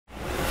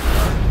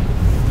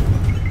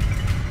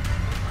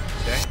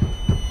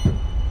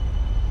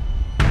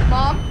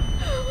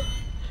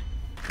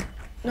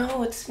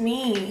No, it's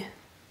me.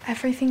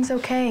 Everything's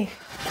okay.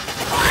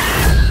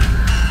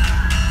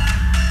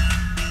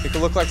 It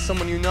could look like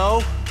someone you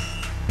know,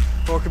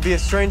 or it could be a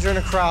stranger in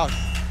a crowd.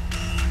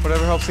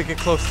 Whatever helps it get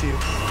close to you.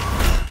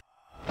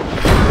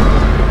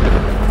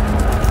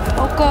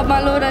 Oh God, my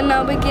Lord, I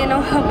now begin.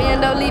 Oh, help me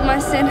and don't leave my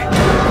sin.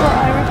 For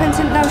I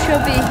repentant now shall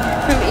be.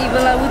 From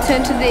evil I will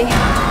turn to thee.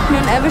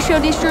 None ever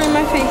shall destroy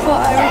my faith. For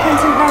I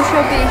repentant now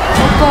shall be.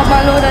 Oh God,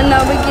 my Lord, I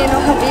now begin.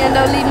 Oh, help me and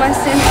don't leave my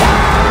sin.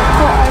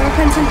 For I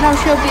repentant now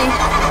shall be.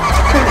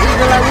 From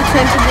evil I will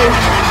turn to thee.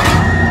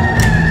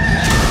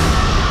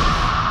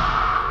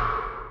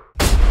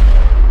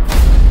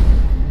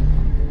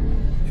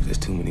 If there's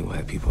too many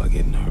white people, I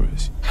get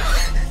nervous.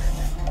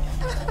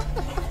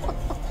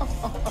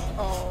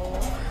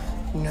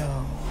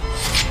 No.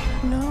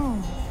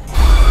 No.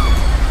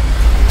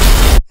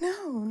 No,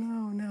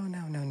 no, no,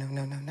 no, no, no,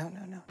 no, no, no,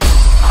 no, no.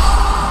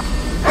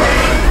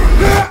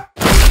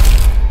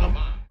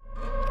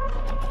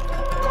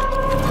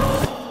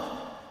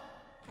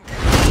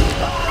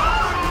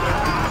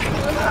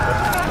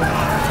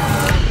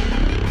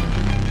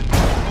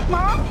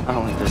 Mom? I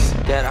don't like this.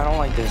 Dad, I don't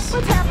like this.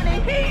 What's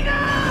happening?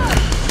 Enough!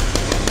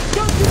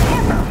 Don't you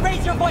ever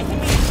raise your voice at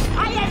me!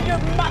 I am your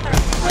mother!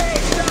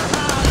 Please stop!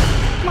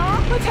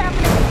 Mom, what's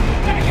happening?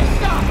 Make it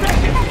stop!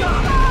 Make it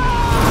stop!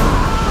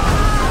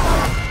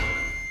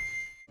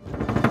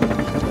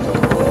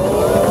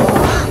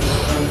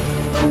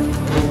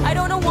 I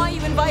don't know why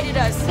you invited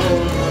us.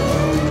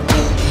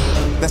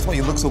 That's why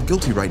you look so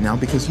guilty right now,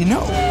 because you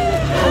know.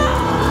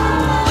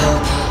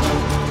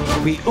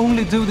 We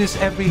only do this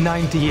every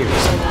 90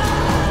 years.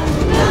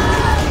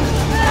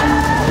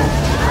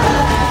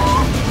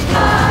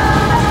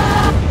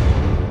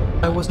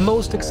 I was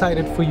most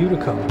excited for you to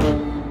come.